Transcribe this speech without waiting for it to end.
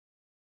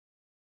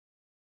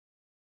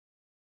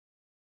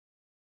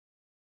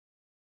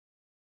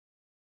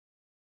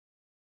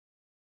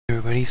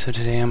everybody, so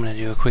today I'm going to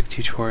do a quick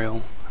tutorial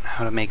on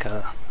how to make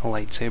a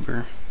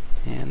lightsaber,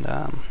 and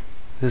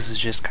this is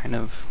just kind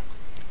of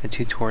a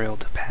tutorial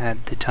to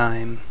pad the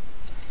time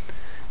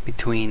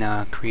between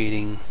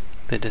creating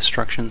the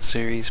Destruction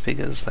series,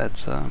 because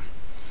that's a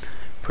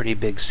pretty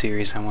big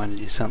series. I wanted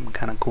to do something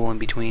kind of cool in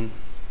between.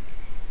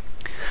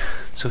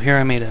 So here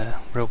I made a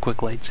real quick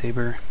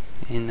lightsaber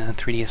in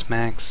 3ds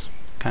Max,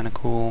 kind of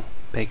cool,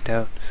 baked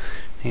out.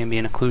 It's going to be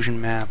an occlusion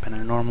map and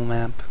a normal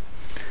map.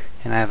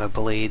 And I have a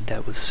blade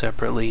that was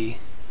separately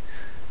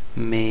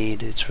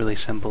made. It's really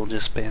simple,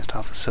 just based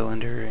off a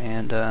cylinder,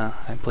 and I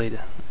applied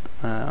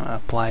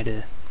a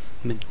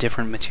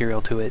different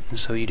material to it, and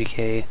so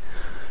UDK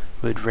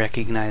would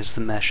recognize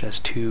the mesh as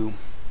two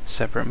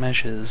separate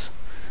meshes.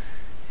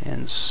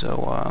 And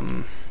so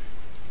I'm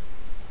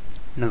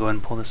gonna go ahead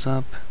and pull this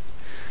up.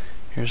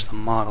 Here's the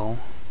model,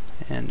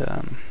 and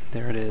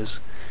there it is.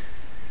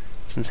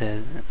 Since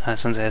it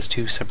has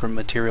two separate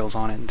materials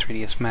on it in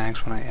 3ds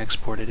Max, when I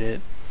exported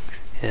it,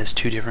 it has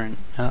two different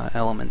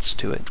elements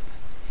to it.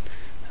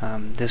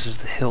 This is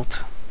the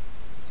hilt,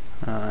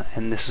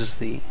 and this is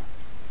the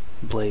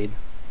blade.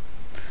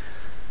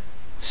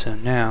 So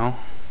now,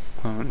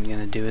 what I'm going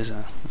to do is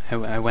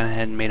I went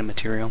ahead and made a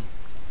material.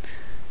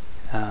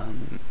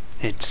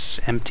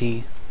 It's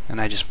empty, and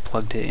I just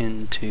plugged it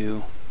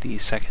into the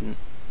second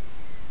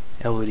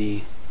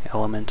LOD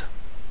element.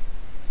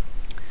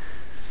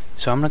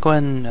 So I'm going to go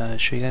ahead and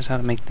show you guys how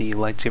to make the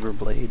lightsaber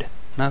blade.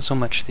 Not so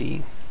much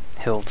the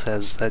hilt,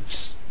 as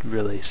that's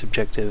really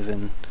subjective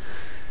and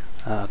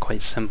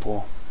quite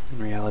simple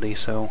in reality.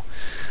 So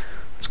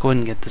let's go ahead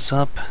and get this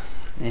up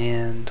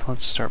and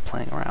let's start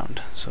playing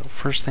around. So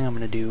first thing I'm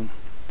going to do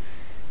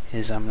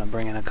is I'm going to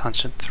bring in a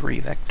constant 3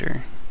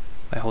 vector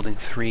by holding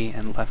 3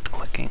 and left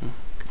clicking.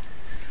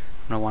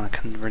 I'm going to want to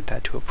convert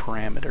that to a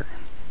parameter.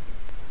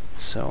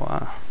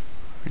 So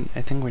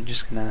I think we're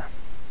just going to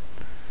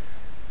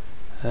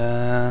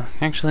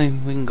actually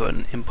we can go ahead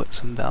and input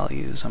some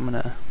values.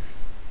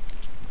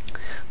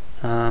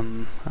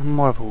 I'm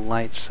more of a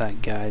light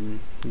side guy.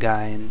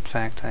 In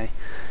fact, I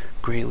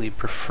greatly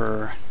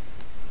prefer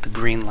the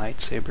green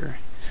lightsaber.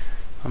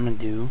 What I'm going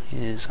to do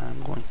is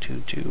I'm going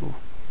to do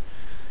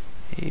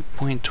a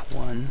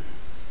 0.1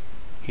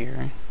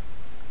 here,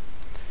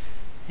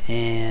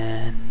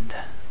 and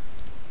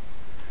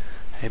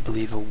I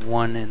believe a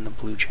 1 in the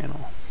blue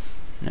channel.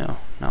 No,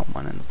 not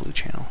 1 in the blue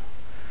channel.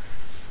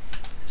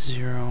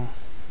 0.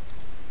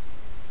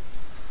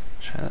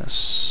 Try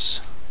this.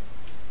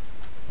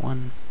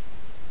 1.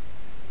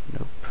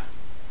 Nope.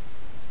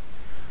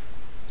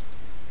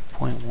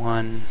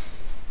 0.1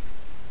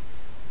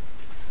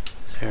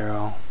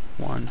 0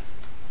 1.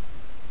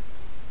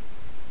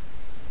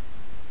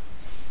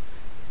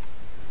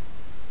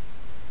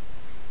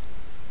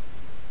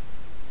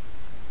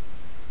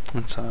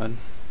 That's odd.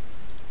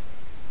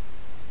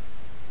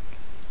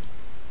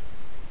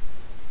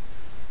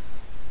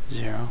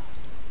 Zero,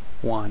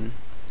 1.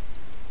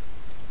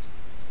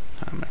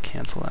 I'm gonna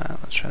cancel that.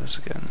 Let's try this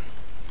again.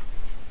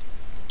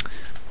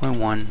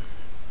 0.1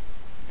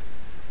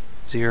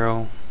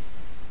 0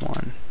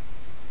 1.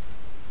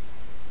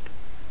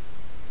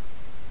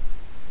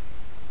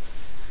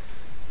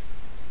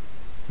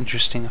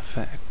 Interesting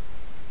effect,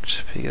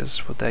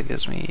 because what that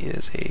gives me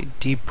is a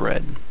deep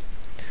red.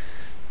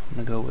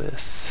 I'm gonna go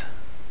with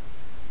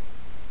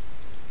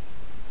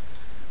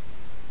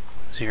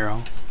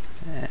 0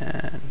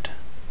 and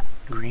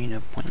green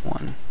of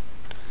 0.1.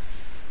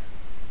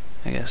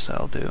 I guess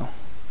that'll do.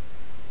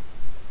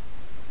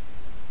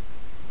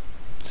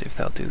 See if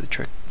that'll do the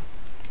trick.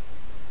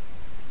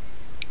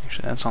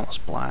 Actually, that's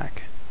almost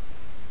black.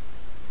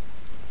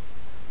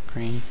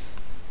 Green,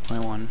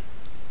 0.1.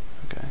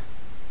 Okay.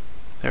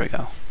 There we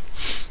go.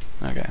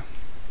 Okay.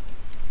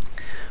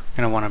 We're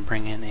going to want to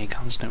bring in a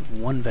constant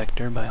 1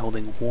 vector by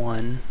holding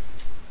 1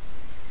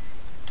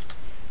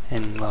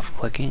 and left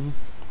clicking.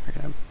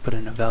 We're going to put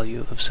in a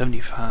value of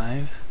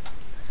 75.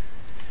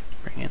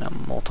 Bring in a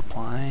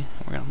multiply.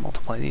 We're going to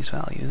multiply these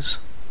values.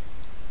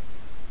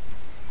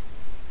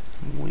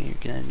 We're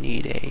going to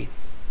need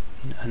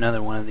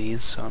another one of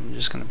these, so I'm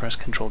just going to press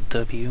Control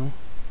W.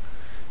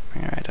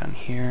 Bring it right down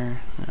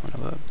here. I'm going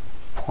to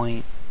put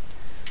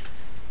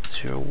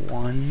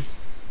 0.01.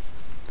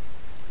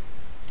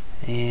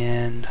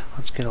 And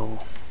let's get a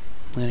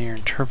linear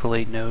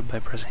interpolate node by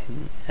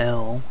pressing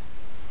L,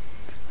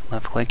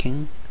 left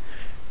clicking.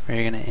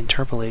 We're going to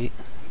interpolate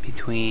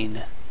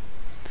between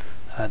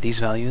these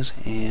values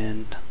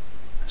and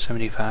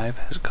 75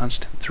 as a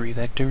constant 3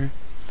 vector,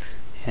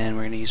 and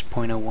we're going to use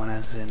 0.01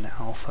 as an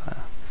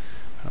alpha.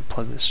 I'm going to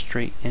plug this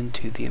straight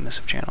into the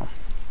emissive channel.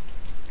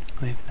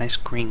 We have a nice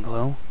green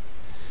glow.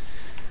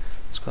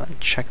 Let's go ahead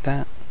and check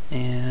that,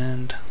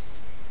 and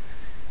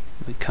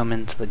we come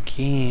into the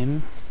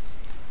game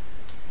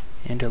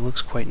and it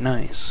looks quite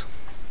nice.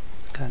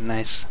 Got a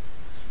nice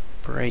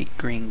bright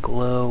green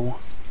glow.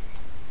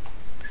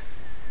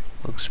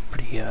 Looks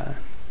pretty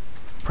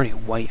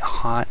white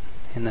hot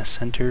in the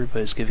center,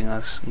 but it's giving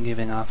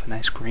off a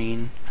nice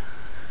green.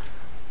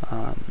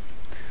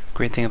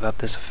 Great thing about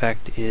this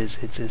effect is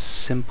it's as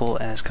simple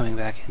as coming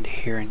back into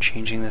here and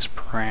changing this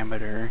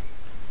parameter.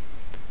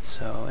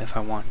 So if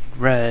I want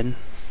red,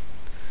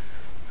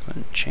 I'm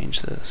going to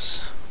change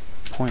this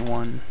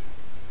 0.1,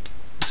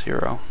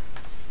 0,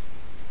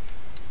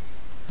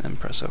 and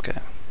press OK.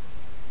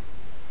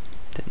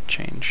 Didn't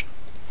change.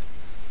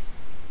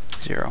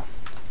 0.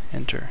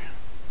 Enter.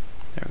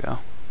 There we go.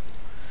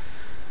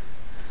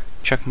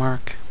 Check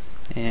mark,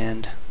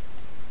 and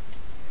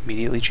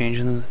immediately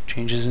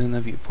changes in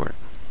the viewport.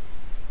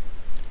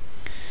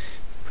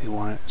 If we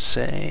want to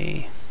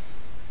say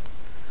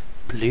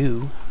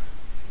blue,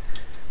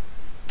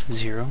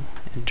 0,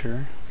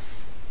 enter.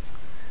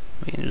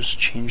 We can just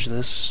change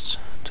this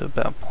to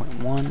about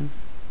 0.1,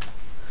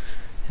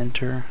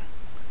 enter,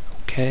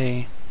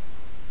 OK,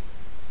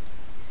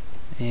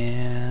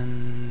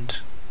 and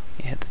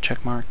you hit the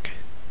check mark,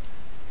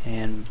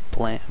 and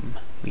blam,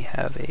 we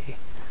have a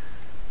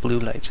blue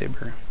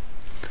lightsaber.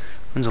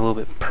 One's a little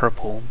bit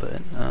purple,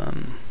 but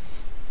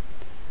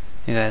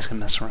you guys can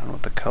mess around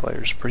with the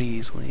colors pretty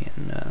easily,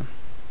 and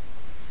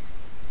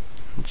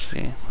let's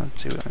see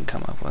what we can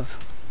come up with.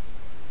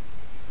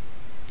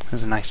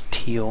 There's a nice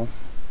teal.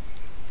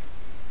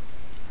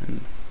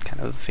 I'm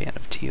kind of a fan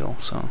of teal,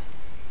 so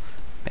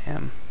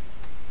bam.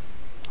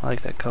 I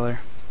like that color.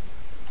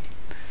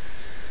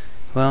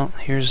 Well,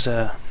 here's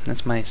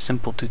that's my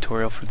simple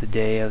tutorial for the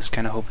day. I was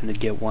kind of hoping to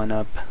get one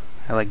up.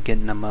 I like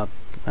getting them up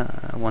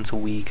once a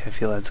week. I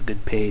feel that's a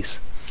good pace.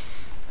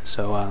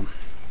 So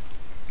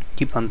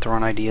keep on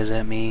throwing ideas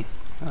at me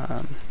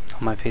on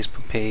my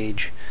Facebook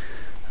page.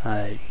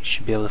 You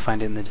should be able to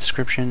find it in the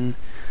description.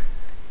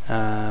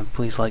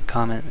 Please like,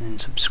 comment,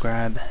 and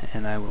subscribe,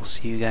 and I will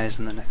see you guys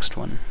in the next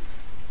one.